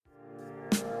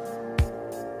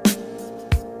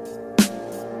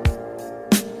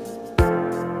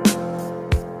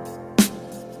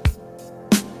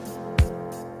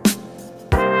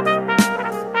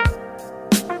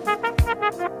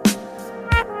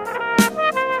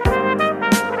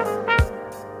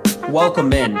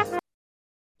Welcome in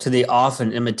to the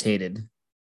often imitated,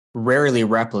 rarely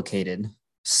replicated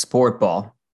sport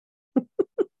ball.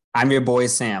 I'm your boy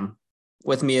Sam.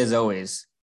 With me as always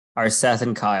are Seth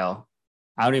and Kyle.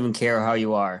 I don't even care how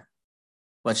you are.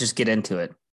 Let's just get into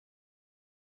it.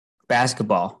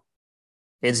 Basketball.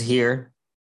 It's here.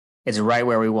 It's right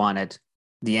where we want it.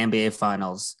 The NBA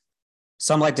Finals.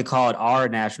 Some like to call it our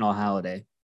national holiday.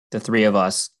 The three of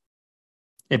us.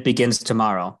 It begins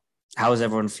tomorrow. How is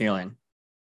everyone feeling?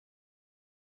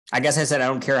 I guess I said I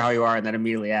don't care how you are, and then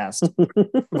immediately asked,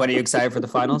 "What are you excited for the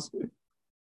finals?"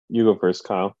 You go first,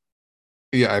 Kyle.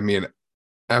 Yeah, I mean,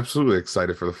 absolutely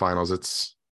excited for the finals.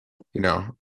 It's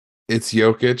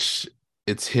Jokic,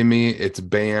 it's HIMMY, it's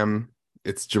Bam,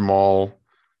 it's Jamal,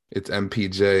 it's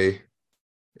MPJ.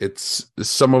 It's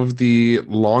some of the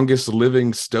longest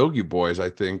living Stogie boys, I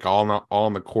think, all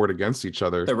on the court against each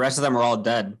other. The rest of them are all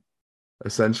dead.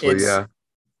 Essentially, It's yeah.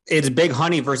 it's Big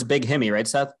Honey versus Big Himmy, right,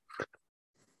 Seth?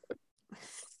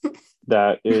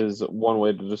 That is one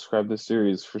way to describe the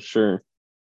series for sure.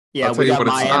 Yeah, I'll tell we you got what,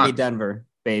 it's Miami, not. Denver,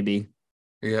 baby.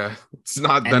 Yeah, it's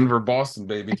not And Denver, Boston,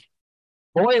 baby.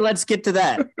 boy, let's get to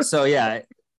that. So yeah,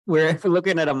 we're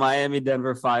looking at a Miami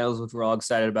Denver finals, which we're all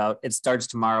excited about. It starts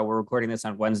tomorrow. We're recording this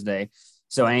on Wednesday,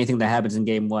 so anything that happens in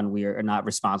Game 1, we are not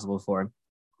responsible for.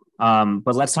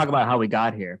 But let's talk about how we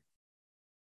got here.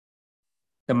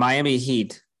 The Miami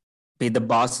Heat beat the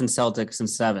Boston Celtics in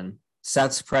 7.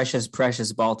 Seth's precious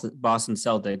Boston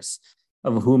Celtics,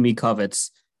 of whom he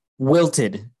covets,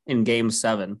 wilted in Game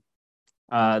 7.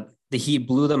 The Heat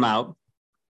blew them out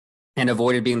and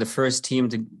avoided being the first team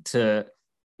to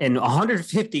in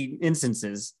 150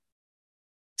 instances,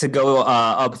 to go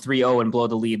up 3-0 and blow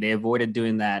the lead. They avoided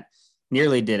doing that.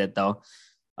 Nearly did it, though.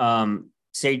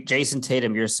 Say Jason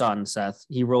Tatum, your son, Seth,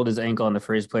 he rolled his ankle on the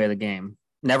first play of the game.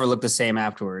 Never looked the same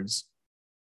afterwards.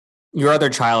 Your other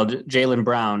child, Jaylen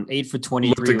Brown, 8 for 23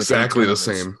 Looked with 8 exactly the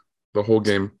turnovers. same the whole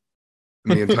game,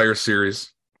 in the entire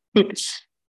series.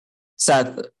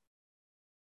 Seth,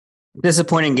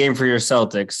 disappointing game for your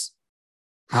Celtics.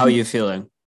 How are you feeling?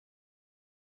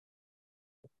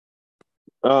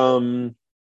 Won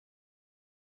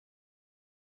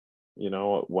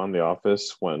The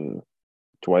Office when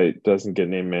Dwight doesn't get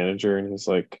named manager and he's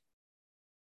like,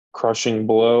 crushing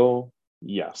blow,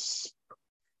 yes.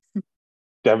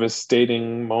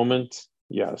 Devastating moment,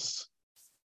 yes.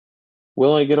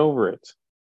 Will I get over it?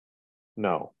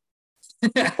 No.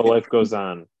 But life goes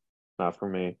on. Not for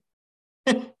me.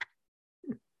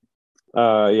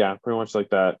 Yeah, pretty much like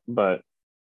that. But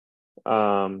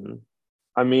I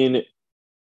mean,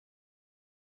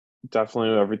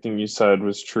 definitely everything you said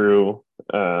was true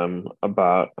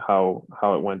about how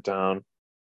it went down.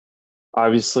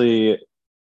 Obviously,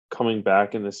 coming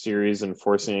back in the series and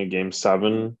forcing a game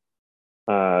 7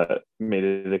 made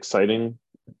it exciting.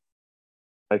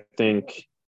 I think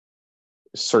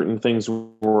certain things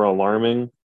were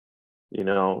alarming.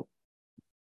 I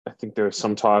think there was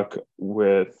some talk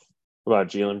about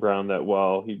Jaylen Brown that,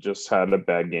 well, he just had a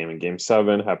bad game in game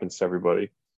 7, happens to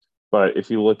everybody. But if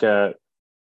you look at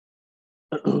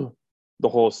the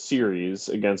whole series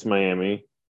against Miami,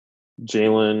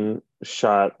 Jaylen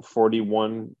shot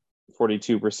 42%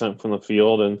 from the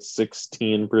field and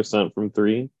 16% from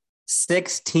 3.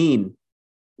 16.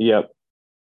 Yep.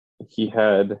 He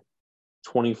had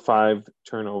 25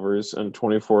 turnovers and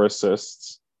 24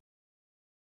 assists.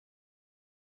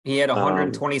 He had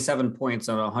 127 points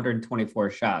on 124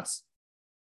 shots.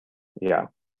 Yeah.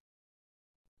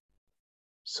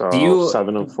 So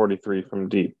 7 of 43 from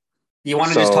deep. Do you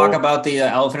want to just talk about the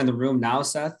elephant in the room now,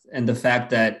 Seth, and the fact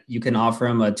that you can offer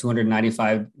him a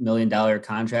 $295 million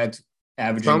contract,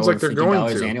 averaging Sounds over like they're going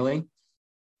 $50 to. annually?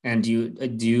 And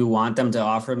do you want them to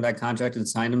offer him that contract and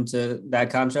sign him to that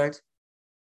contract?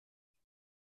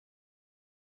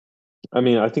 I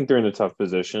mean, I think they're in a tough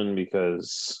position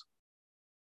because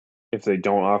if they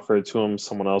don't offer it to him,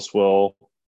 someone else will.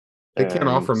 They can't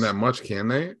offer him that much, can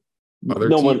they?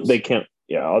 They can't.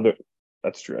 Yeah,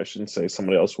 that's true. I shouldn't say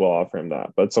somebody else will offer him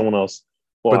that, but someone else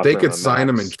will. But they could sign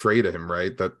him and trade him,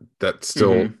 right? That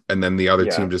still, and then the other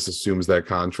team just assumes that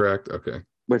contract. Okay,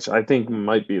 which I think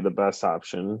might be the best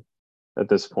option at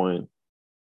this point.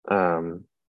 And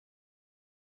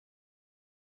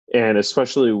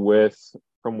especially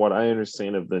from what I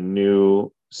understand of the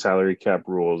new salary cap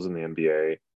rules in the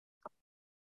NBA,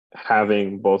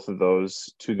 having both of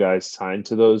those two guys signed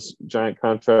to those giant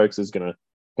contracts is going to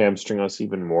hamstring us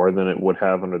even more than it would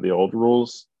have under the old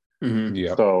rules.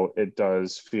 Yeah. So it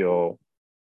does feel,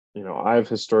 I've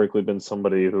historically been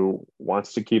somebody who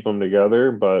wants to keep them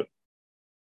together, but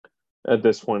at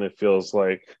this point it feels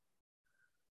like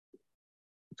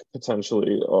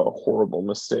potentially a horrible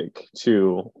mistake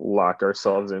to lock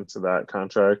ourselves into that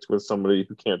contract with somebody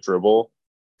who can't dribble.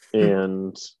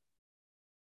 And,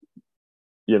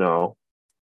 you know,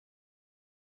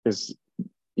 is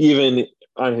even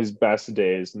on his best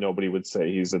days, nobody would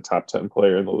say he's a top 10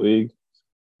 player in the league.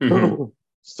 Mm-hmm.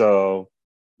 So,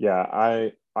 yeah,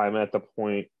 I'm at the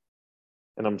point,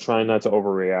 and I'm trying not to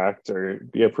overreact or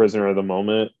be a prisoner of the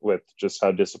moment with just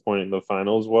how disappointing the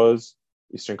finals was,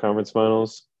 Eastern Conference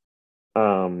Finals.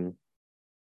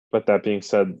 But that being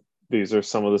said, these are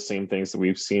some of the same things that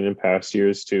we've seen in past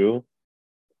years too,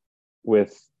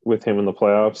 with him in the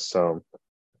playoffs. So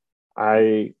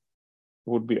I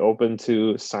would be open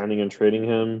to signing and trading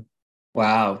him.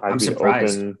 Wow, I'd I'm be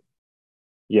surprised. open.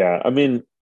 Yeah, I mean,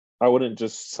 I wouldn't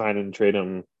just sign and trade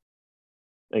him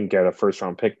and get a first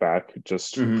round pick back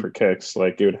just Mm-hmm. for kicks.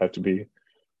 Like it would have to be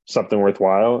something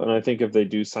worthwhile. And I think if they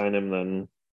do sign him, then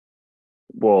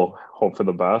we'll hope for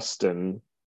the best. And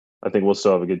I think we'll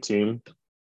still have a good team.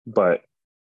 But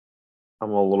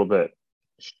I'm a little bit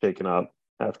shaken up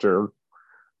after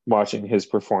watching his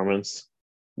performance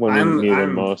when we I'm need him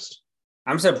I'm most.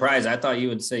 I'm surprised. I thought you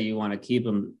would say you want to keep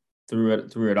him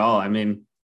through it all. I mean,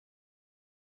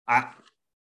 I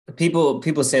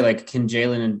people say like, can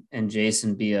Jalen and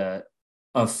Jason be a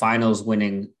finals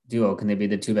winning duo? Can they be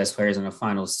the two best players on a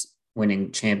finals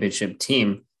winning championship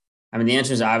team? I mean, the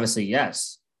answer is obviously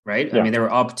yes, right? I Yeah. mean, they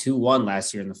were up 2-1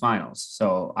 last year in the finals,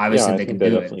 so Yeah, obviously I they think can they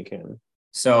do it. definitely can.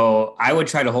 So I would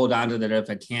try to hold on to that if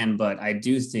I can, but I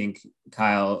do think,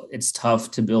 Kyle, it's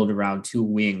tough to build around two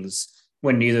wings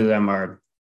when neither of them are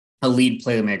elite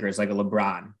playmakers like a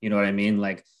LeBron. You know what I mean?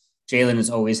 Like Jalen has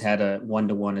always had a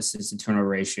 1-to-1 assist to turnover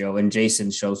ratio, and Jason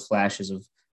shows flashes of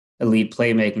elite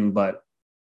playmaking, but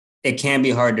it can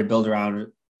be hard to build around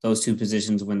those two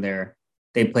positions when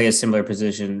they play a similar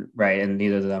position, right? And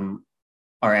neither of them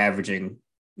are averaging,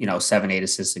 7, 8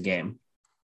 assists a game.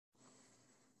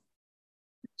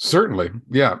 Certainly.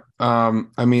 Yeah.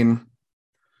 I mean,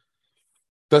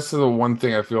 that's the one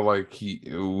thing I feel like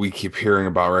we keep hearing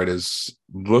about, right? Is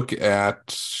look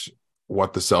at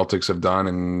what the Celtics have done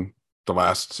in the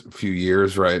last few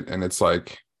years, right? And it's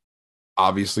like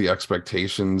obviously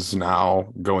expectations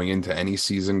now going into any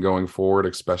season going forward,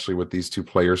 especially with these two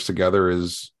players together,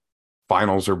 is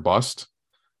finals or bust.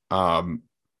 But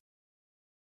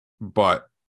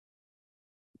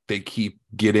they keep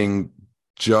getting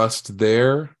just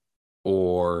there,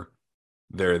 or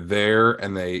they're there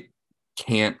and they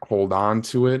can't hold on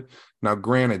to it. Now,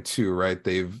 granted, too, right?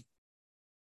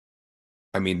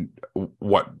 I mean,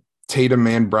 what, Tatum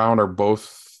and Brown are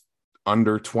both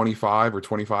under 25 or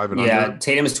 25 and Yeah, under,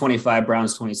 Tatum's 25,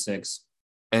 Brown's 26.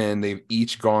 and they've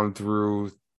each gone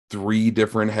through three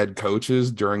different head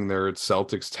coaches during their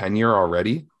Celtics tenure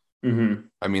already. Mm-hmm.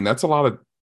 I mean, that's a lot of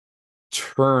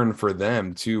turn for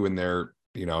them too in their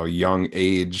young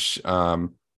age.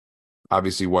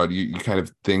 Obviously, what you kind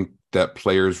of think that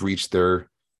players reach their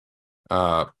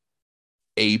uh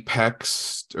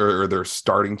apex, or they're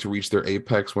starting to reach their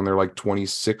apex when they're like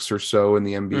 26 or so in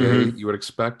the NBA, Mm-hmm. you would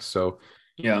expect. So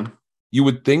Yeah. you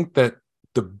would think that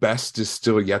the best is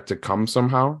still yet to come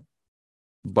somehow,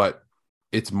 but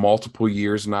it's multiple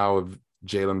years now of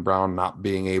Jaylen Brown not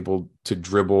being able to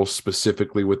dribble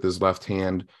specifically with his left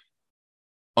hand,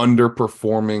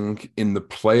 underperforming in the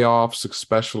playoffs,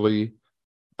 especially.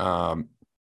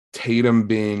 Tatum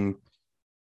being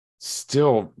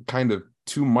still kind of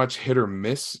too much hit or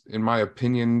miss, in my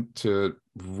opinion, to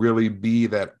really be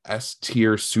that S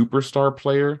tier superstar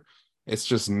player. It's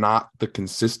just not the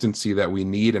consistency that we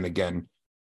need. And again,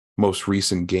 most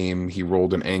recent game, he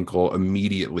rolled an ankle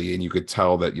immediately, and you could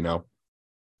tell that,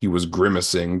 he was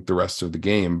grimacing the rest of the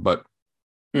game. But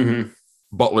Mm-hmm.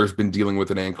 Butler's been dealing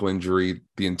with an ankle injury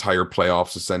the entire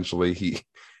playoffs, essentially. He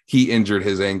injured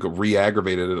his ankle,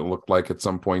 re-aggravated it looked like at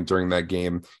some point during that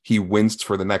game. He winced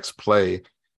for the next play,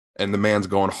 and the man's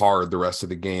going hard the rest of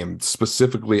the game,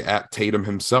 specifically at Tatum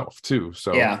himself too.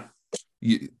 So Yeah.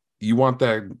 you want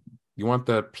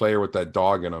that player with that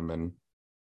dog in him, and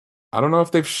I don't know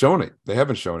if they've shown it. They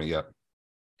haven't shown it yet.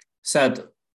 Seth,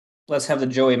 let's have the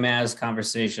Joey Maz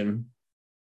conversation.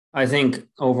 I think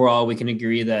overall we can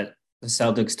agree that the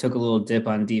Celtics took a little dip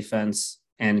on defense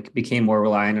and became more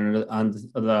reliant on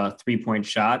the 3-point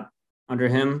shot under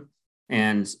him.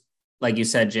 And like you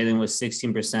said, Jalen was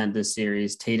 16% this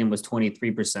series. Tatum was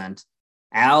 23%.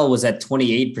 Al was at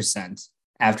 28%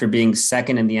 after being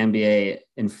second in the NBA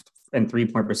in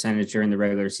 3-point percentage during the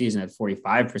regular season at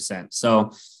 45%.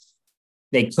 So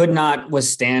they could not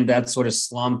withstand that sort of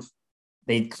slump.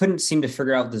 They couldn't seem to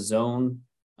figure out the zone.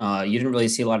 You didn't really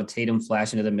see a lot of Tatum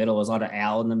flash into the middle. There was a lot of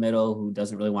Al in the middle who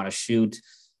doesn't really want to shoot.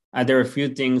 There are a few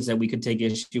things that we could take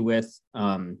issue with,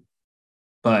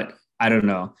 but I don't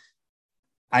know.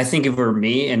 I think if it were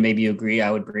me, and maybe you agree,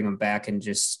 I would bring him back and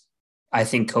just. I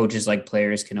think coaches like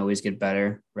players can always get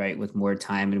better, right, with more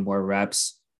time and more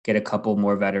reps. Get a couple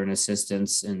more veteran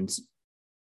assistants, and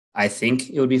I think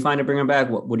it would be fine to bring him back.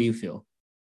 What do you feel?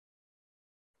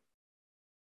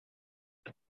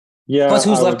 Yeah, Plus,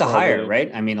 who's I left would to hire, probably.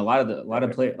 right? I mean, a lot That's of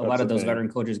the those thing. veteran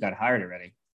coaches got hired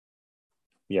already.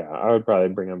 Yeah, I would probably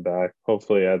bring him back.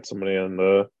 Hopefully, add somebody on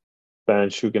the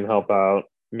bench who can help out.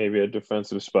 Maybe a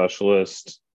defensive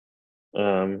specialist.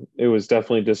 It was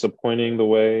definitely disappointing the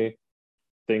way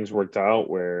things worked out,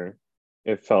 where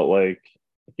it felt like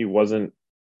he wasn't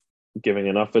giving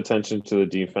enough attention to the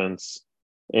defense,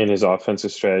 and his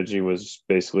offensive strategy was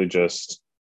basically just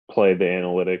play the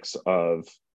analytics of,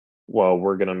 well,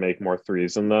 we're going to make more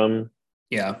threes than them,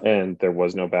 Yeah. and there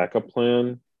was no backup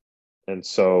plan. And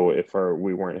so if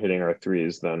we weren't hitting our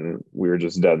threes, then we were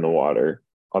just dead in the water,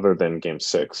 other than game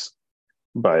 6.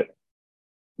 But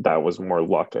that was more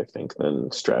luck, I think,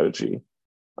 than strategy.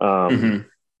 Mm-hmm.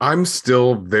 I'm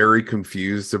still very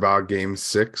confused about game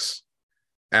 6.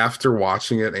 After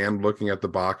watching it and looking at the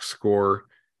box score,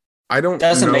 I don't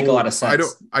Doesn't make a lot know. of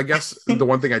sense. I guess the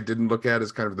one thing I didn't look at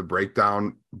is kind of the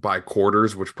breakdown by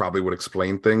quarters, which probably would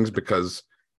explain things, because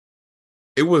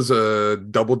it was a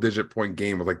double-digit point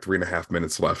game with like 3.5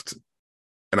 minutes left.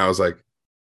 And I was like,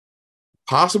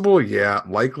 possible? Yeah.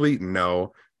 Likely?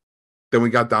 No. Then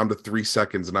we got down to 3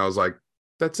 seconds, and I was like,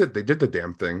 that's it. They did the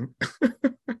damn thing.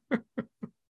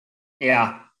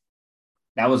 Yeah,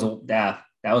 that was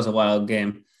a wild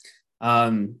game.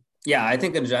 Yeah, I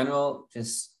think in general,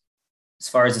 just as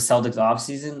far as the Celtics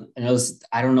offseason,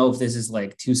 I don't know if this is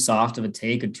like too soft of a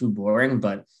take or too boring,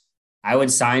 but I would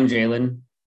sign Jalen.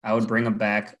 I would bring him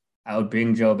back. I would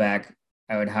bring Joe back.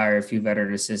 I would hire a few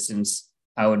veteran assistants.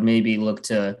 I would maybe look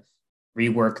to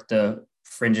rework the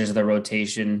fringes of the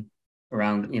rotation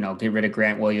around, get rid of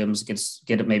Grant Williams,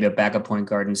 get maybe a backup point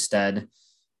guard instead.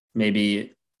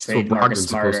 Maybe That's what trade Marcus Brogdon's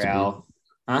Smart supposed or to be. Al.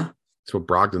 Huh? That's what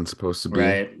Brogdon's supposed to be.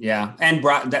 Right. Yeah. And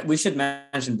that we should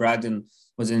mention Brogdon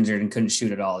was injured and couldn't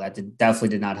shoot at all. That definitely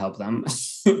did not help them.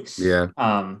 Yeah.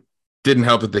 Didn't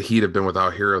help that the Heat have been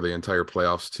without Hero the entire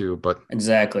playoffs too, but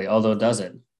exactly. Although it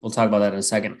doesn't. We'll talk about that in a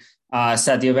second.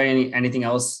 Seth, do you have anything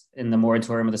else in the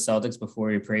moratorium of the Celtics before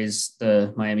we praise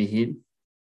the Miami Heat?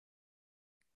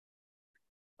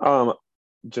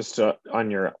 Just on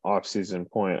your off-season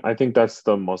point, I think that's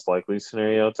the most likely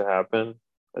scenario to happen.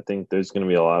 I think there's going to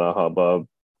be a lot of hubbub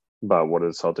about what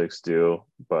does Celtics do,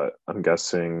 but I'm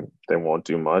guessing they won't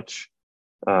do much.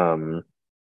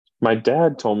 My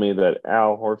dad told me that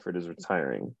Al Horford is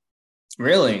retiring.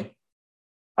 Really?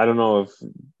 I don't know if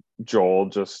Joel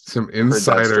just some heard that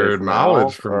straight insider from knowledge Al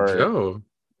from or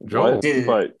Joel. what,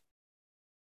 but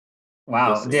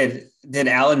wow. we'll see. Did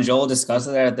Al and Joel discuss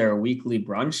that at their weekly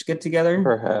brunch get together?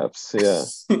 Perhaps, yeah.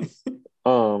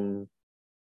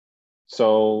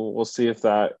 So we'll see if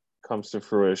that comes to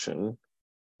fruition.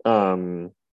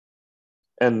 And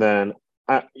then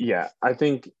I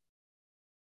think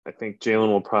Jalen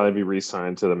will probably be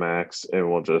re-signed to the max,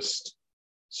 and we'll just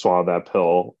swallow that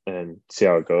pill and see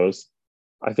how it goes.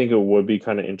 I think it would be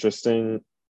kind of interesting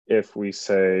if we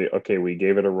say, okay, we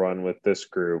gave it a run with this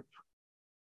group.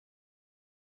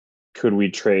 Could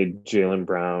we trade Jaylen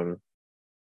Brown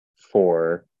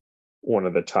for one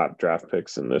of the top draft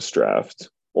picks in this draft?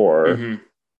 Or,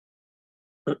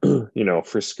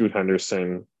 for Scoot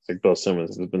Henderson, like Bill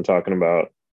Simmons has been talking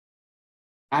about.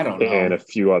 I don't know. And a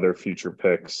few other future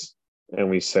picks. And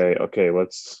we say, okay,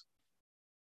 let's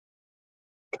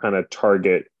kind of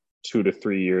target 2 to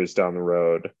 3 years down the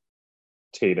road,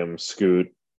 Tatum,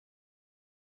 Scoot,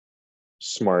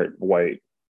 Smart, White,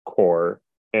 core,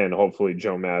 and hopefully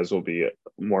Joe Maz will be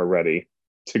more ready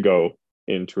to go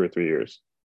in 2 or 3 years.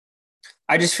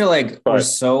 I just feel like we're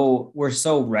so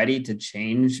ready to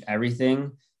change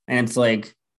everything. And it's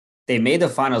like they made the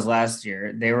finals last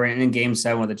year. They were in game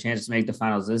 7 with a chance to make the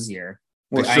finals this year.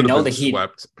 I know the Heat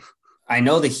swept. I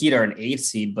know the Heat are an 8th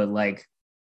seed, but like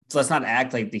let's not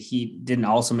act like the Heat didn't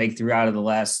also make 3 out of the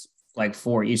last like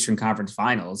 4 Eastern Conference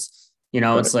finals.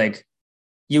 Right. It's like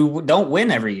you don't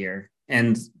win every year.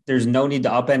 And there's no need to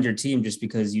upend your team just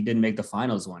because you didn't make the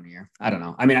finals one year. I don't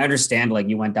know. I mean, I understand like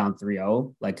you went down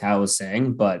 3-0, like Kyle was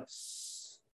saying, but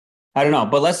I don't know.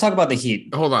 But let's talk about the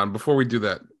Heat. Hold on. Before we do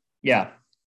that. Yeah.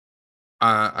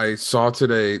 I saw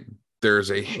today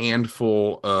there's a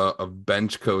handful of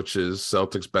bench coaches,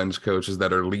 Celtics bench coaches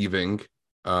that are leaving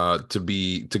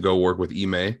to go work with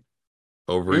Ime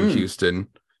over in Houston.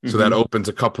 So that opens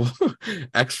a couple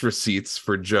extra seats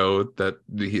for Joe that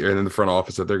in the front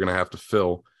office that they're going to have to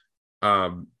fill.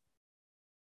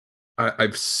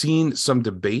 I've seen some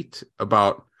debate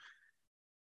about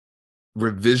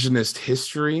revisionist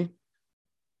history.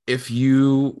 If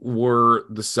you were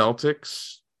the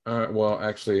Celtics, well,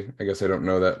 actually, I guess I don't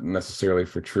know that necessarily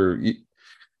for true.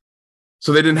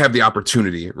 So they didn't have the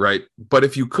opportunity, right? But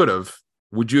if you could have,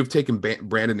 would you have taken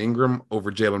Brandon Ingram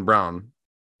over Jaylen Brown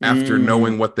after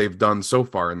knowing what they've done so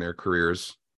far in their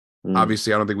careers?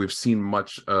 Obviously, I don't think we've seen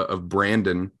much of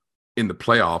Brandon in the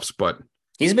playoffs, but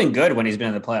he's been good when he's been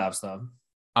in the playoffs, though.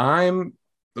 I'm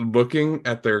looking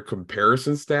at their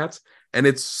comparison stats, and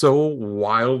it's so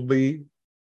wildly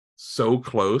so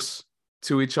close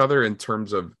to each other in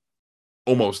terms of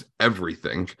almost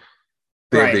everything.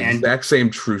 They have the exact same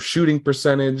true shooting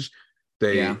percentage.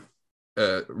 They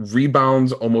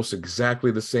rebounds almost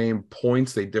exactly the same.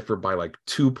 Points, they differ by like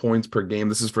 2 points per game.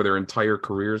 This is for their entire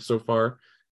careers so far.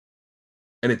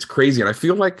 And it's crazy. And I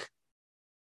feel like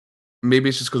maybe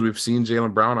it's just because we've seen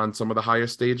Jaylen Brown on some of the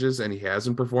highest stages and he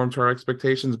hasn't performed to our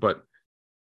expectations, but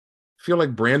I feel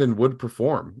like Brandon would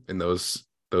perform in those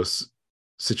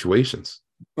situations.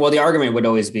 Well, the argument would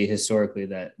always be historically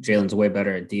that Jaylen's way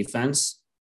better at defense.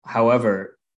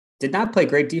 However, did not play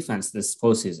great defense this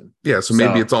postseason. Yeah, so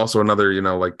maybe it's also another,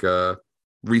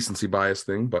 recency bias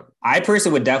thing. But I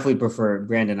personally would definitely prefer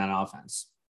Brandon on offense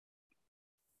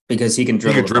because he can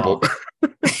dribble.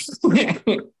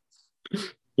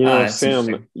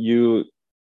 Sam, you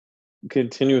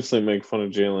continuously make fun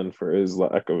of Jaylen for his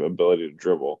lack of ability to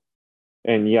dribble,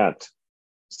 and yet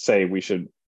say we should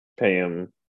pay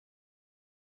him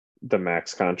the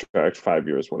max contract, 5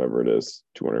 years, whatever it is,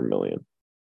 $200 million.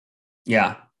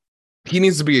 Yeah. He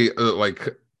needs to be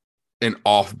like an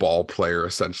off-ball player,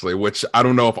 essentially, which I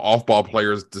don't know if off-ball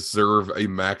players deserve a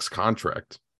max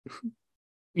contract.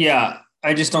 Yeah,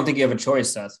 I just don't think you have a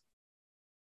choice, Seth.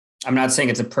 I'm not saying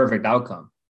it's a perfect outcome.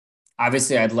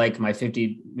 Obviously, I'd like my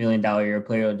 $50 million a year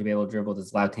player to be able to dribble with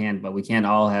his left hand, but we can't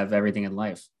all have everything in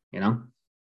life, you know?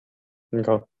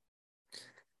 Okay.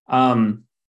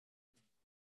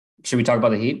 Should we talk about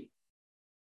the Heat?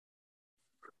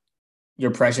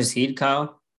 Your precious Heat,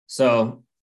 Kyle. So,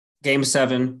 Game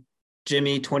 7,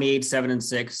 Jimmy,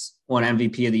 28-7-6, won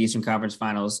MVP of the Eastern Conference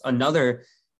Finals. Another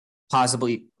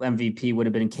possibly MVP would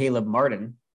have been Caleb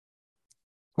Martin.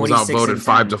 Was outvoted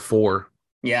 5-4.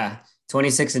 Yeah,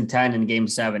 26-10 in Game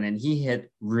 7, and he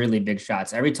hit really big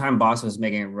shots. Every time Boston was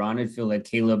making a run, it felt like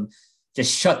Caleb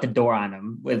just shut the door on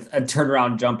him with a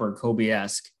turnaround jumper,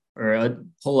 Kobe-esque, or a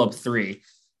pull-up three.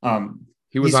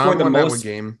 He was on one that one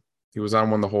game. He was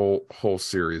on one the whole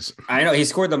series. I know he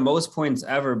scored the most points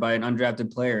ever by an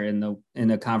undrafted player in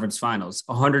the conference finals.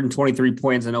 123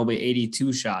 points and only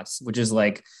 82 shots, which is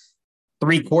like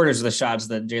 3/4 of the shots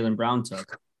that Jaylen Brown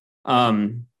took.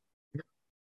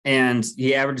 And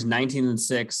he averaged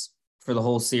 19-6 for the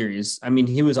whole series. I mean,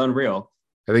 he was unreal.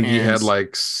 I think he had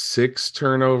like 6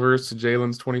 turnovers to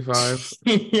Jaylen's 25.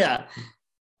 Yeah.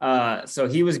 So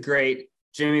he was great.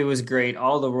 Jimmy was great.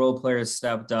 All the role players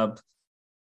stepped up.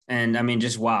 And I mean,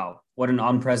 just wow, what an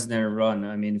unprecedented run.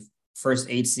 I mean, first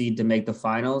 8 seed to make the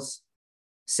finals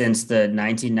since the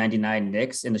 1999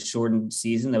 Knicks in the shortened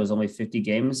season. That was only 50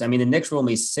 games. I mean, the Knicks were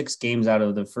only 6 games out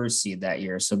of the first seed that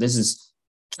year. So this is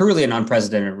truly an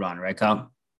unprecedented run, right,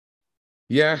 Kyle?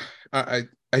 Yeah, I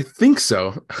think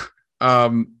so.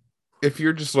 If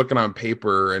you're just looking on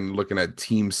paper and looking at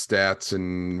team stats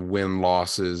and win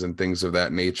losses and things of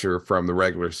that nature from the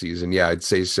regular season, yeah, I'd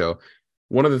say so.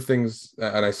 One of the things,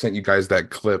 and I sent you guys that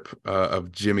clip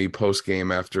of Jimmy post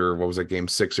game after, what was it, Game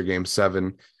 6 or Game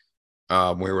 7,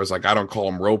 where it was like, I don't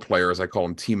call them role players, I call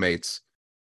them teammates.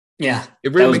 Yeah,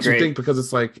 it really makes you think, because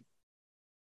it's like,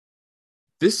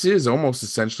 this is almost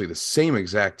essentially the same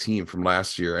exact team from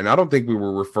last year. And I don't think we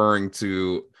were referring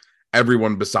to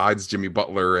everyone besides Jimmy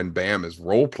Butler and Bam as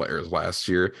role players last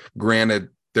year. Granted,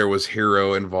 there was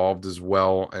Hero involved as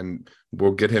well, and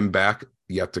we'll get him back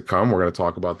yet to come. We're going to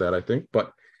talk about that, I think.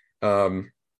 But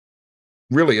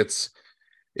really, it's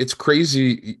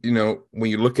crazy. You know, when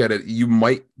you look at it, you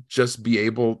might just be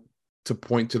able to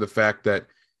point to the fact that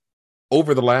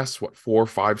over the last 4 or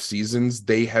 5 seasons,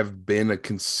 they have been a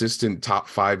consistent top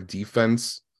 5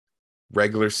 defense,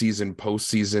 regular season,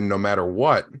 postseason, no matter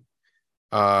what.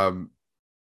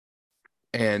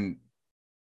 And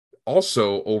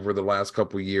also over the last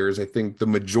couple of years, I think the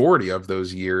majority of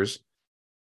those years,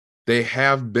 they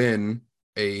have been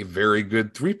a very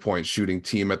good 3-point shooting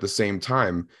team at the same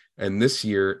time. And this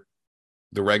year,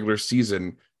 the regular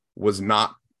season was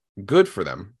not good for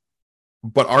them.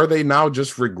 But are they now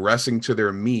just regressing to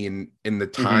their mean in the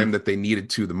time that they needed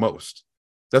to the most?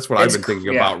 That's what I've been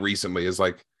thinking about recently, is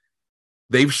like,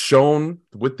 they've shown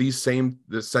with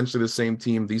essentially the same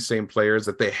team, these same players,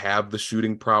 that they have the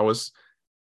shooting prowess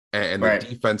and the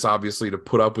defense, obviously, to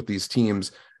put up with these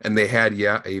teams. And they had,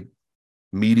 a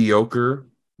mediocre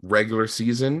regular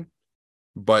season,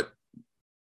 but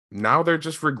now they're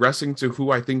just regressing to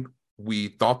who I think we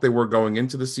thought they were going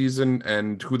into the season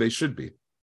and who they should be.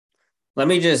 Let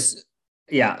me just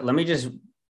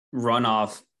run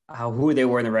off who they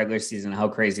were in the regular season, how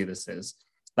crazy this is.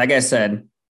 Like I said,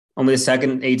 only the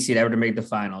second 8 seed ever to make the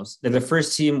finals. They're the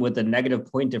first team with a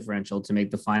negative point differential to make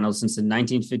the finals since the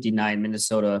 1959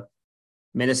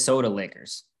 Minnesota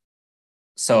Lakers.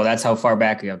 So that's how far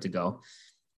back you have to go.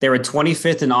 They were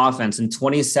 25th in offense and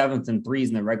 27th in threes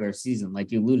in the regular season,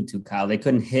 like you alluded to, Kyle. They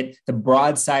couldn't hit the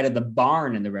broadside of the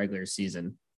barn in the regular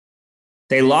season.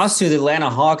 They lost to the Atlanta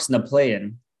Hawks in the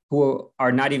play-in, who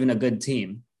are not even a good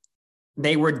team.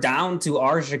 They were down to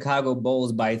our Chicago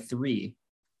Bulls by 3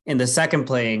 in the second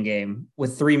play-in game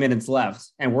with 3 minutes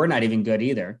left, and we're not even good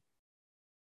either.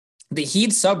 The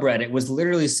Heat subreddit was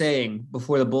literally saying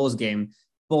before the Bulls game,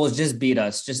 Bulls, just beat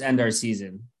us, just end our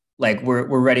season. Like,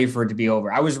 we're ready for it to be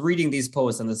over. I was reading these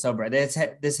posts on the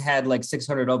subreddit. This had like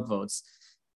 600 upvotes.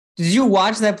 Did you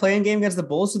watch that playing game against the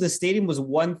Bulls? So the stadium was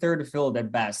 1/3 filled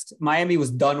at best. Miami was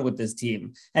done with this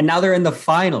team. And now they're in the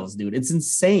finals, dude. It's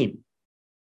insane.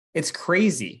 It's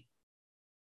crazy.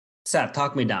 Seth,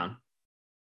 talk me down.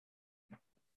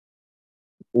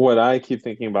 What I keep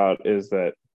thinking about is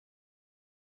that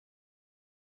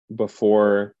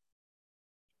before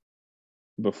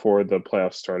the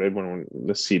playoffs started, when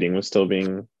the seeding was still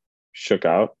being shook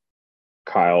out,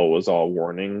 Kyle was all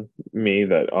warning me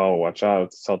that, oh, watch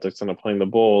out, the Celtics end up playing the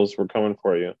Bulls, we're coming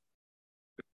for you.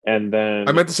 And then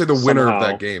I meant to say the winner of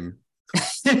that game.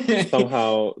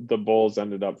 Somehow the Bulls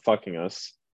ended up fucking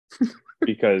us,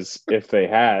 because if they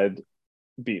had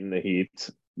beaten the Heat,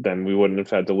 then we wouldn't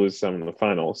have had to lose them in the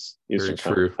finals. Very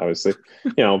true. Obviously,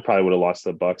 probably would have lost to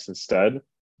the Bucks instead,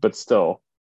 but still.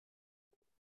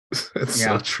 That's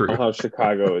so true. Somehow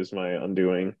Chicago is my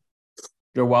undoing.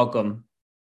 You're welcome.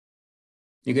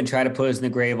 You can try to put us in the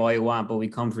grave all you want, but we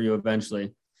come for you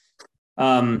eventually.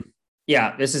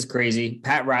 This is crazy.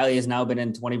 Pat Riley has now been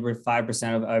in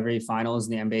 25% of every finals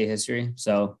in the NBA history.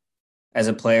 So as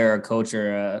a player, a coach,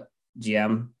 or a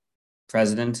GM,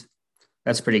 president,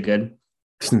 that's pretty good.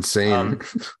 It's insane.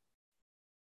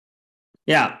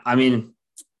 I mean,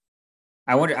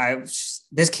 I wonder,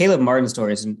 this Caleb Martin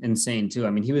story is insane too.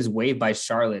 I mean, he was waived by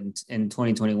Charlotte in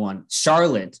 2021.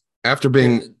 Charlotte. After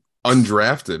being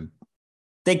undrafted.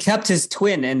 They kept his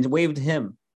twin and waived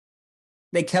him.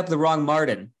 They kept the wrong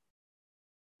Martin.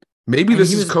 Maybe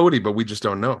this is Cody, but we just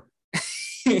don't know.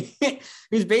 He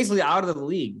was basically out of the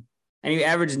league, and he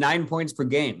averaged 9 points per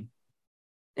game.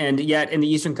 And yet in the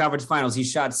Eastern Conference Finals, he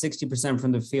shot 60%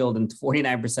 from the field and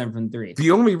 49% from three.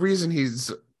 The only reason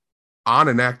he's on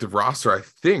an active roster, I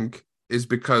think, is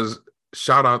because,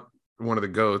 shout out one of the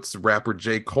GOATs, rapper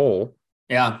J. Cole.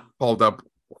 Yeah. Called up,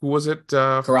 who was it?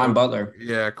 Karan Butler.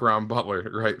 Yeah, Karan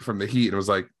Butler, right, from the Heat. And it was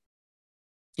like,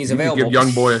 he's available. Give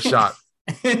young boy a shot.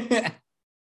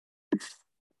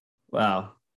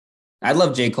 Wow. I'd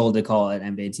love J. Cole to call an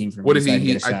NBA team for me. What did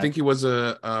he I think he was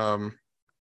a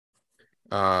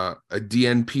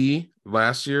DNP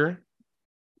last year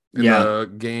in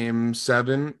the game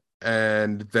 7,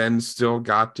 and then still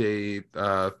got a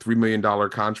 $3 million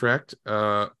contract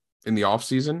in the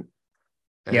offseason.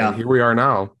 And here we are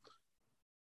now.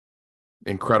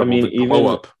 Incredible. I mean, blow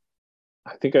up.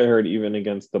 I think I heard even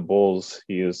against the Bulls,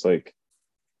 he is like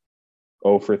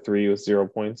 0 for 3 with 0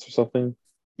 points or something.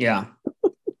 Yeah.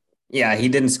 Yeah, he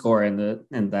didn't score in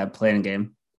that playing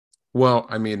game. Well,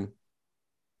 I mean,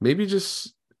 maybe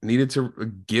just needed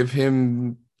to give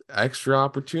him extra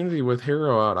opportunity with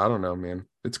Hero out. I don't know, man.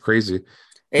 It's crazy.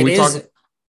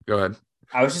 Go ahead.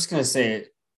 I was just going to say,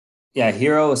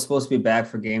 Hero is supposed to be back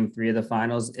for game 3 of the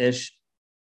finals-ish.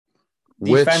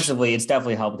 Defensively, it's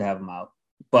definitely helped to have him out.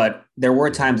 But there were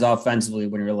times offensively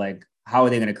when you're like, how are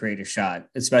they going to create a shot?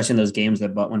 Especially in those games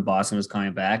when Boston was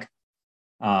coming back.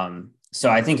 So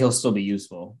I think he'll still be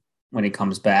useful when he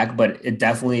comes back, but it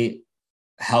definitely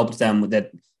helped them with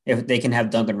that. If they can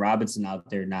have Duncan Robinson out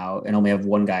there now and only have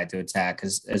one guy to attack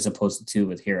as opposed to 2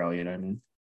 with Hero, you know what I mean?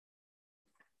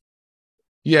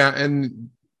 Yeah.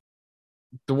 And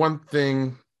the one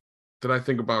thing that I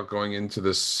think about going into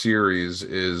this series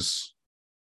is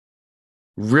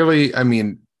really, I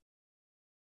mean,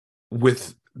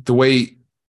 with the way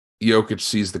Jokic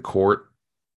sees the court,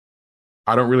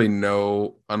 I don't really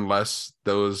know, unless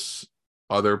those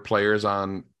other players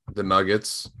on the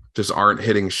Nuggets just aren't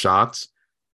hitting shots.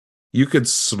 You could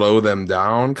slow them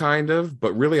down kind of,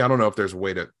 but really I don't know if there's a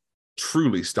way to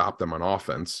truly stop them on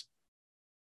offense.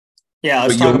 Yeah,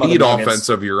 let's But talk you'll about the need Nuggets. offense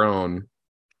of your own.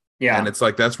 Yeah. And it's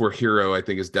like that's where Hero, I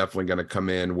think, is definitely going to come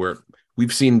in, where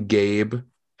we've seen Gabe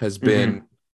has been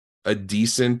a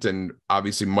decent and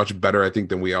obviously much better, I think,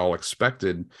 than we all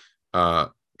expected.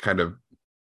 Kind of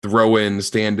throw in,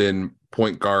 stand in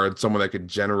point guard, someone that could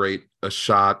generate a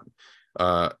shot,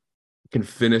 can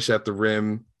finish at the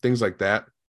rim, things like that.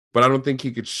 But I don't think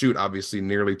he could shoot, obviously,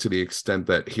 nearly to the extent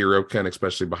that Hero can,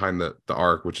 especially behind the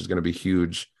arc, which is going to be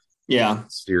huge. Yeah.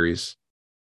 Series.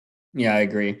 Yeah, I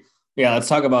agree. Yeah, let's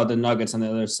talk about the Nuggets on the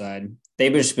other side.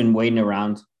 They've just been waiting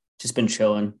around, just been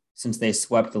chilling since they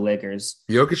swept the Lakers.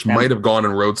 Jokic might have gone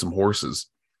and rode some horses.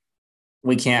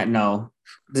 We can't know.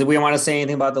 Did we want to say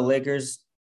anything about the Lakers?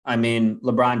 I mean,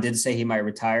 LeBron did say he might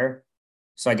retire.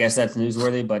 So I guess that's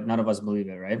newsworthy, but none of us believe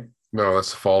it, right? No,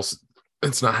 that's false.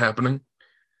 It's not happening.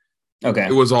 Okay.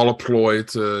 It was all a ploy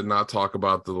to not talk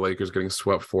about the Lakers getting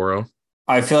swept 4-0.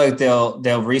 I feel like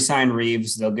they'll re-sign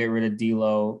Reeves. They'll get rid of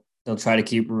D'Lo. They'll try to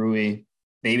keep Rui.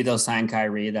 Maybe they'll sign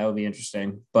Kyrie. That would be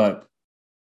interesting. But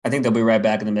I think they'll be right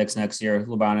back in the mix next year,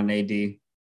 LeBron and AD.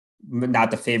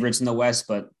 Not the favorites in the West,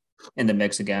 but in the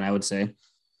mix again, I would say.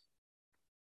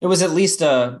 It was at least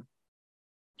a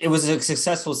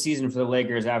successful season for the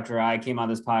Lakers after I came on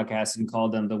this podcast and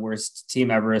called them the worst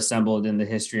team ever assembled in the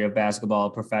history of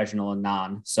basketball, professional and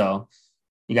non. So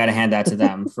you got to hand that to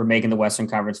them for making the Western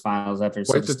Conference Finals after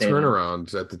quite the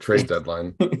turnaround at the trade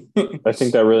deadline. I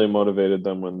think that really motivated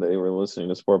them when they were listening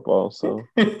to Sport Ball. So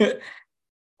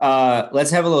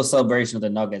let's have a little celebration of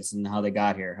the Nuggets and how they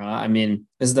got here. Huh? I mean,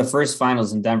 this is the first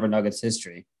finals in Denver Nuggets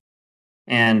history.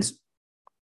 And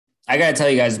I got to tell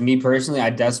you guys, me personally,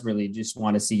 I desperately just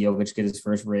want to see Jokic get his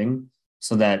first ring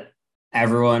so that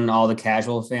everyone, all the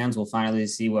casual fans will finally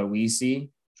see what we see,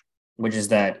 which is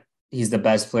that he's the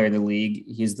best player in the league.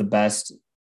 He's the best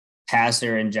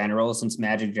passer in general since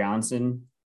Magic Johnson.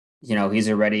 You know, he's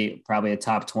already probably a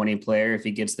top 20 player. If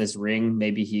he gets this ring,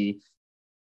 maybe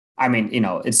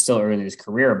it's still early in his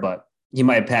career, but he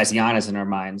might pass Giannis in our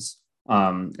minds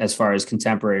as far as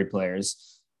contemporary players.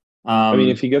 I mean,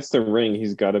 if he gets the ring,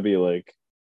 he's got to be like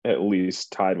at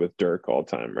least tied with Dirk all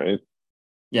time, right?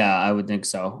 Yeah, I would think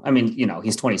so. I mean,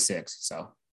 he's 26,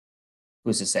 so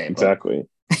who's to say? Exactly.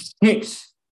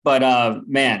 But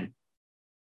man,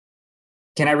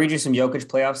 can I read you some Jokic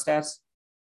playoff stats?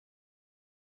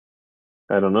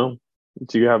 I don't know.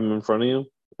 Do you have them in front of you?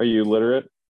 Are you literate?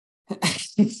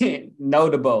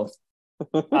 No to both.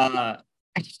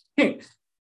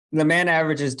 The man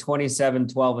averages 27,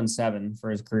 12, and 7 for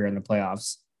his career in the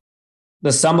playoffs.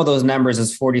 The sum of those numbers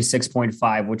is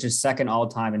 46.5, which is second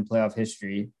all-time in playoff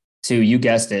history to, you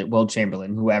guessed it, Will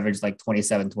Chamberlain, who averaged like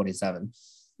 27, 27.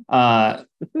 The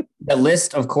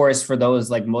list, of course, for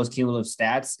those like most cumulative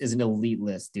stats is an elite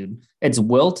list, dude. It's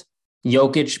Wilt,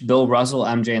 Jokic, Bill Russell,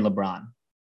 MJ, and LeBron.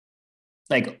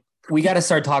 Like, we got to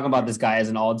start talking about this guy as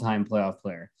an all-time playoff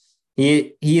player.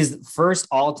 He is first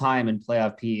all-time in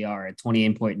playoff PER at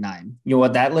 28.9. You know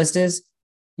what that list is?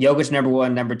 Jokic, number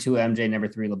 1, number 2, MJ, number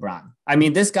 3, LeBron. I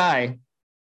mean, this guy,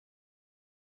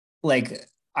 like,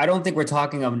 I don't think we're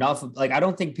talking enough. Like, I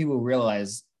don't think people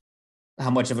realize how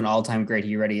much of an all-time great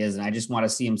he already is, and I just want to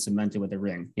see him cemented with a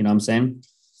ring. You know what I'm saying?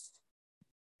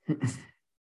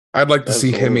 I'd like to see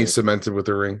Absolutely. Himmy cemented with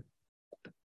a ring.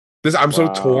 I'm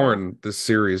so torn this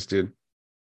series, dude.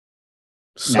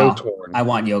 Torn. I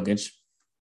want Jokic.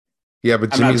 Yeah,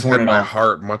 but Jimmy's had my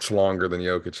heart much longer than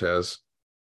Jokic has.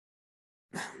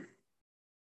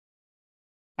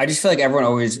 I just feel like everyone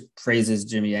always praises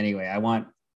Jimmy anyway.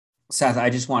 Seth, I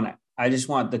just want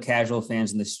the casual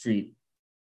fans in the street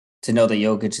to know that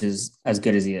Jokic is as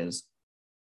good as he is.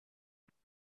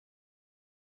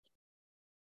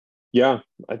 Yeah,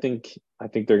 I think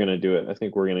they're gonna do it. I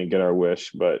think we're gonna get our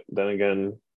wish, but then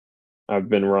again, I've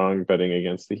been wrong betting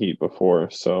against the Heat before,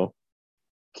 so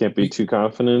can't be too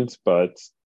confident. But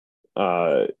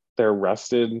they're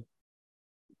rested.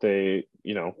 They,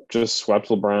 just swept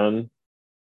LeBron,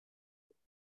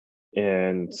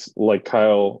 and like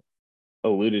Kyle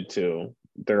alluded to,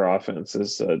 their offense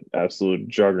is an absolute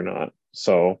juggernaut.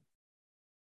 So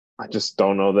I just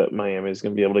don't know that Miami is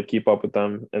going to be able to keep up with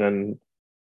them. And then,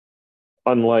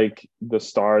 unlike the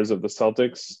stars of the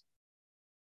Celtics,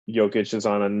 Jokic is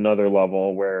on another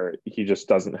level where he just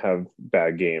doesn't have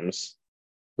bad games.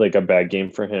 Like a bad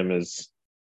game for him is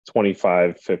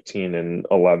 25, 15, and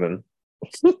 11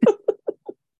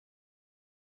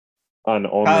 on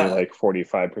only like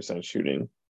 45% shooting.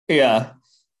 Yeah.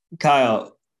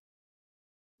 Kyle,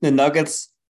 the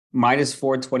Nuggets minus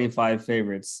 425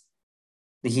 favorites.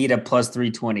 The Heat at plus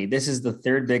 320. This is the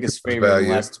third biggest favorite in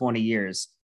the last 20 years.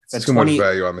 It's too much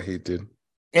value on the Heat, dude.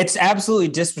 It's absolutely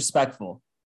disrespectful.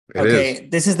 It Okay, is.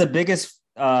 this is the biggest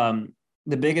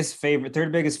favorite,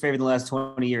 third biggest favorite in the last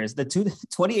 20 years. The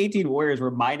 2018 Warriors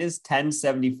were minus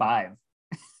 1075.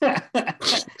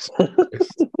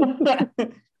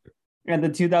 And the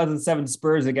 2007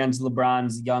 Spurs against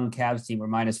LeBron's young Cavs team were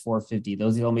minus 450.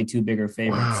 Those are the only two bigger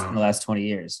favorites in the Wow. last 20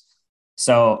 years.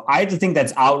 So I just think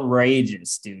that's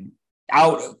outrageous, dude.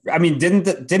 I mean,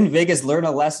 didn't Vegas learn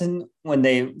a lesson when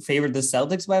they favored the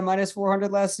Celtics by minus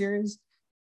 400 last series?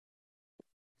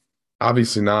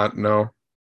 Obviously not. No.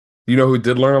 You know who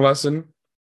did learn a lesson?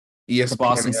 The ESPN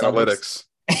Boston Celtics.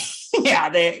 Analytics. Yeah,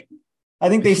 I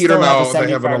think The they Heat are still have a now,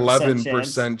 they have an 75%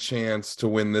 chance. 11% chance to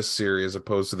win this series as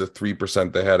opposed to the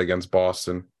 3% they had against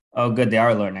Boston. Oh, good. They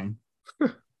are learning.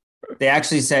 They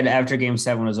actually said after game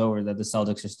 7 was over that the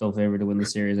Celtics are still favored to win the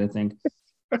series, I think.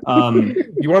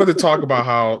 You wanted to talk about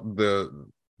how the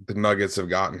Nuggets have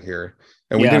gotten here,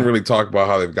 and we didn't Yeah, really talk about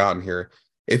how they've gotten here.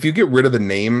 If you get rid of the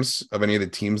names of any of the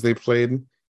teams they played,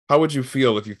 how would you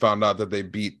feel if you found out that they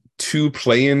beat 2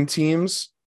 play-in teams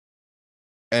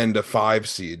and a 5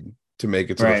 seed to make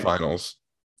it to the right. finals?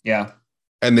 Yeah.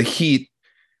 And the Heat,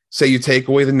 say you take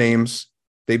away the names,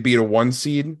 they beat a 1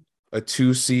 seed, a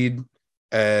 2 seed,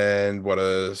 and what,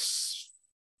 a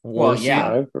 4 Well, seed?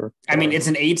 yeah. Or I mean, it's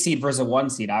an 8 seed versus a 1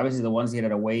 seed. Obviously, the 1 seed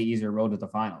had a way easier road to the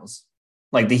finals.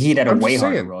 Like the Heat had a I'm way just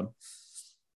harder saying. road.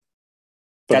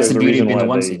 but That's there's the a beauty of reason being the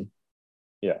why 1 seed.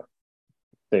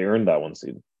 they earned that 1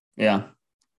 seed. Yeah.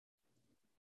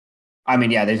 I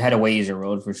mean, yeah, they've had a way easier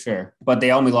road for sure, but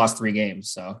they only lost 3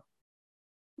 games, so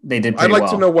they did I'd pretty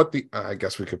like to know well. what I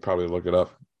guess we could probably look it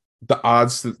up. The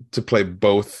odds to play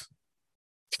both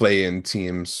play-in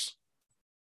teams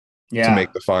to Yeah,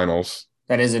 make the finals.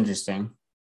 that is interesting.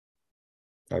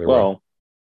 Either way. Well,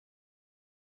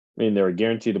 I mean, they were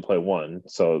guaranteed to play one,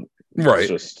 so it Right.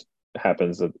 just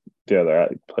happens that the other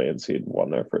play-in seed won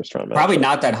their first round match. Probably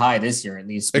not that high this year, at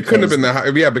least. It couldn't have because- been that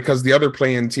high. Yeah, because the other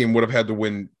play-in team would have had to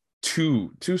win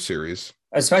two series.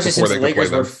 especially before since they the could play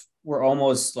Lakers them. were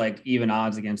almost like even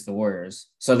odds against the Warriors.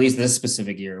 So at least this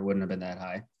specific year it wouldn't have been that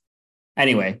high.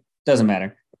 Anyway, doesn't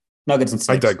matter. Nuggets and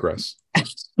I 6. digress.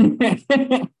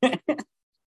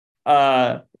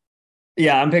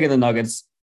 Yeah, I'm picking the Nuggets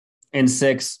in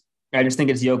 6. I just think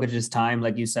it's Jokic's time,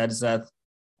 like you said, Seth.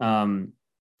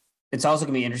 It's also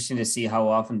gonna be interesting to see how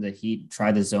often the Heat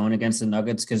try the zone against the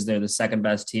Nuggets because they're the second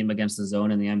best team against the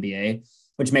zone in the NBA,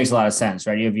 which makes a lot of sense,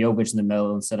 right? You have Jokic in the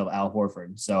middle instead of Al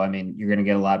Horford, so I mean, you're gonna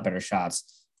get a lot better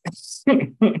shots.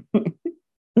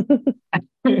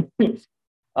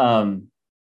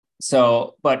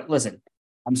 So, but listen,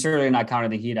 I'm certainly not counting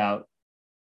the Heat out.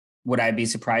 Would I be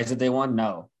surprised if they won?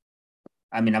 No.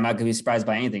 I mean, I'm not gonna be surprised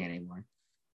by anything anymore.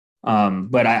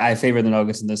 But I favor the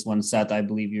Nuggets in this one. Seth, I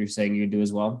believe you're saying you do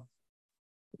as well.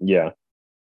 Yeah,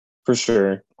 for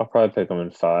sure. I'll probably pick them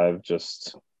in 5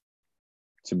 just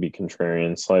to be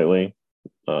contrarian slightly.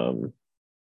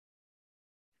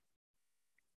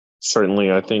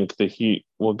 Certainly, I think the Heat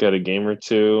will get a game or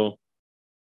two.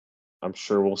 I'm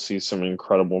sure we'll see some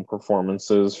incredible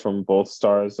performances from both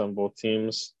stars on both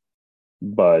teams.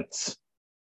 But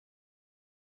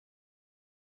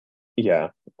yeah,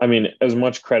 I mean, as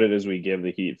much credit as we give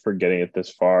the Heat for getting it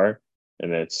this far,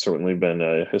 and it's certainly been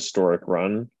a historic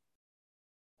run,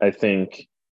 I think,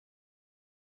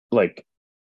 like,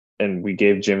 and we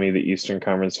gave Jimmy the Eastern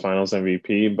Conference Finals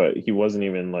MVP, but he wasn't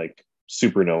even like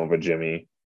supernova Jimmy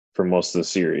for most of the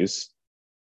series.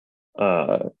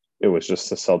 It was just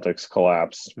the Celtics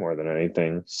collapsed more than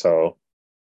anything. So,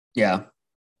 Yeah.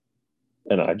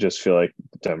 and I just feel like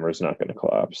Denver's not going to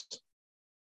collapse.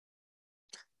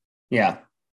 Yeah.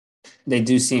 They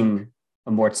do seem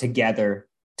a more together,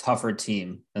 tougher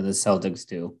team than the Celtics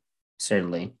do,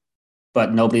 certainly.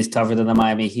 But nobody's tougher than the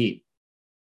Miami Heat.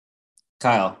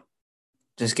 Kyle,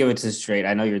 just give it to straight.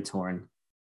 I know you're torn.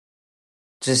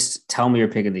 Just tell me you're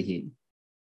picking the Heat.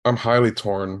 I'm highly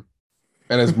torn.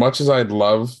 And as much as I'd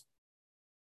love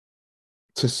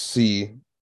to see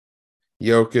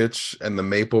Jokic and the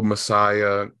Maple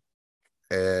Messiah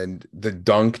and the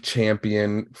dunk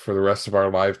champion for the rest of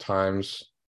our lifetimes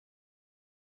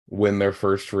win their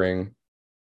first ring,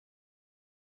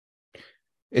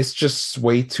 it's just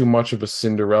way too much of a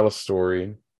Cinderella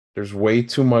story. There's way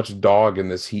too much dog in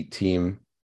this Heat team.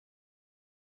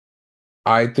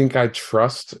 I think I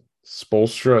trust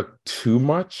Spoelstra too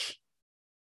much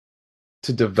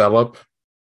to develop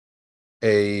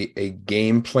a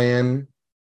game plan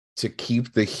to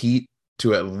keep the Heat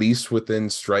to at least within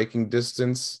striking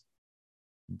distance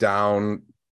down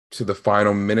to the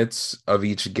final minutes of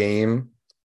each game,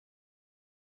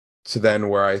 to then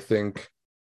where I think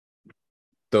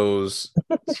those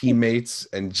teammates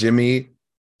and Jimmy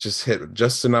just hit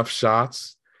just enough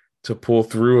shots to pull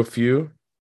through a few.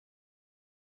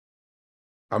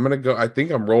 I'm going to go. I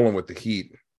think I'm rolling with the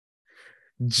Heat.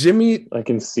 Jimmy. I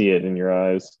can see it in your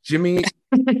eyes. Jimmy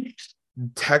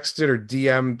texted or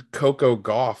DM'd Coco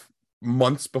Gauff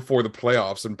months before the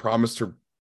playoffs and promised her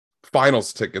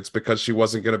finals tickets because she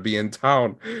wasn't going to be in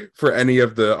town for any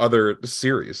of the other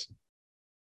series.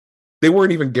 They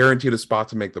weren't even guaranteed a spot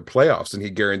to make the playoffs, and he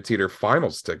guaranteed her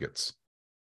finals tickets.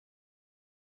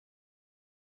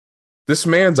 This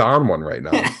man's on one right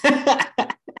now.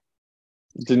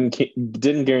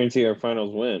 Didn't guarantee our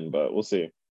finals win, but we'll see.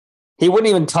 He wouldn't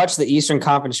even touch the Eastern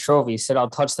Conference trophy. He said, I'll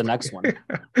touch the next one.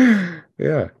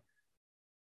 Yeah.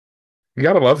 You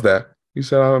got to love that. He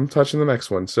said, I'm touching the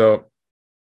next one. So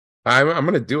I'm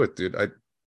going to do it, dude.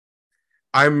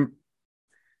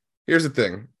 Here's the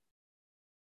thing.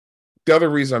 The other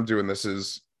reason I'm doing this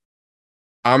is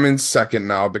I'm in second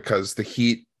now because the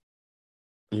Heat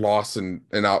lost in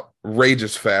an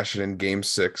outrageous fashion in Game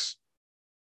 6,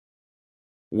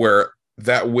 where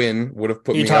that win would have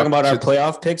put me. You're talking about our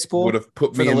playoff picks pool? Would have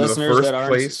put me in the first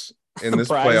place in this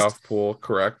playoff pool.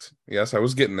 Correct. Yes, I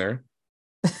was getting there.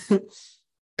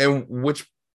 And which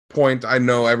point I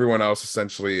know everyone else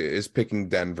essentially is picking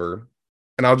Denver,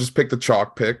 and I'll just pick the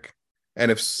chalk pick. And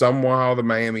if somehow the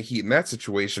Miami Heat in that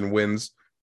situation wins,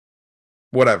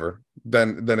 whatever,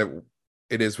 then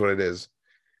it is what it is.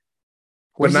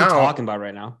 What are you talking about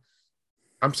right now?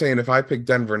 I'm saying if I pick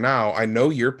Denver now, I know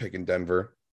you're picking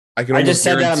Denver. I just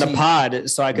said that on the pod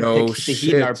so I could pick the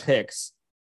Heat in our picks.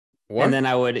 What? And then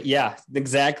I would, yeah,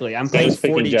 exactly. I'm playing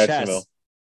 40 chess.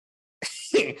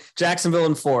 Jacksonville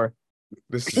in 4.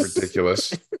 This is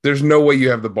ridiculous. There's no way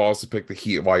you have the balls to pick the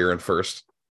Heat while you're in first.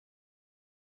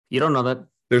 You don't know that.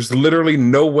 There's literally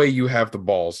no way you have the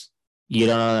balls. You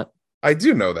don't know that. I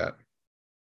do know that.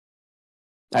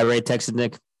 I already texted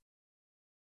Nick.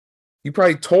 You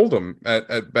probably told him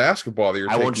at basketball that you're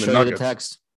taking the Nuggets. I won't show you the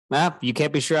text. Nah, you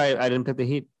can't be sure I didn't pick the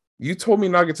Heat. You told me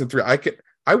Nuggets in 3.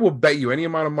 I will bet you any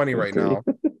amount of money right now.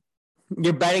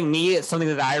 You're betting me at something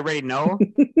that I already know?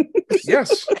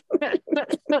 Yes. Yeah,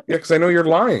 because I know you're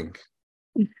lying.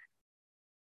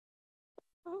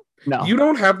 No. You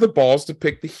don't have the balls to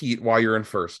pick the Heat while you're in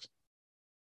first.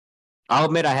 I'll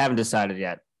admit I haven't decided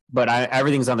yet, but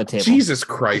everything's on the table. Jesus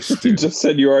Christ, dude. You just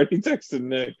said you already texted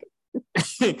Nick.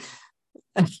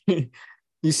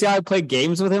 You see how I play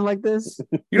games with him like this?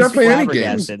 You're not playing any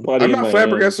games. I'm not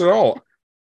flabbergasted at all.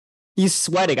 He's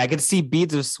sweating. I can see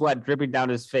beads of sweat dripping down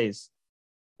his face.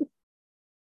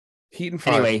 Heat and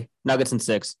 5. Anyway, Nuggets in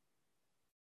 6.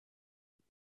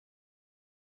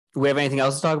 Do we have anything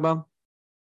else to talk about?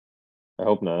 I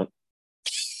hope not.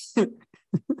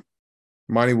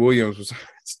 Monty Williams was.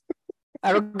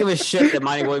 I don't give a shit that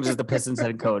Monty Williams is the Pistons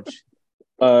head coach.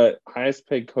 Highest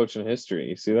paid coach in history.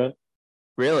 You see that?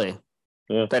 Really?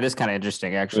 Yeah. That is kind of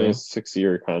interesting, actually. It's a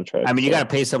 6-year contract. I mean, you got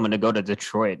to pay someone to go to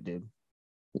Detroit, dude.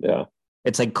 Yeah.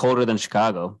 It's like colder than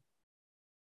Chicago.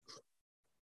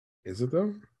 Is it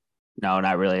though? No,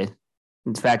 not really.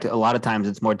 In fact, a lot of times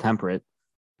it's more temperate.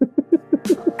 All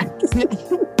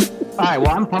right,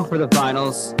 well, I'm pumped for the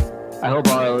finals. I hope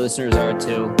all our listeners are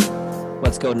too.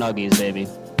 Let's go Nuggies, baby.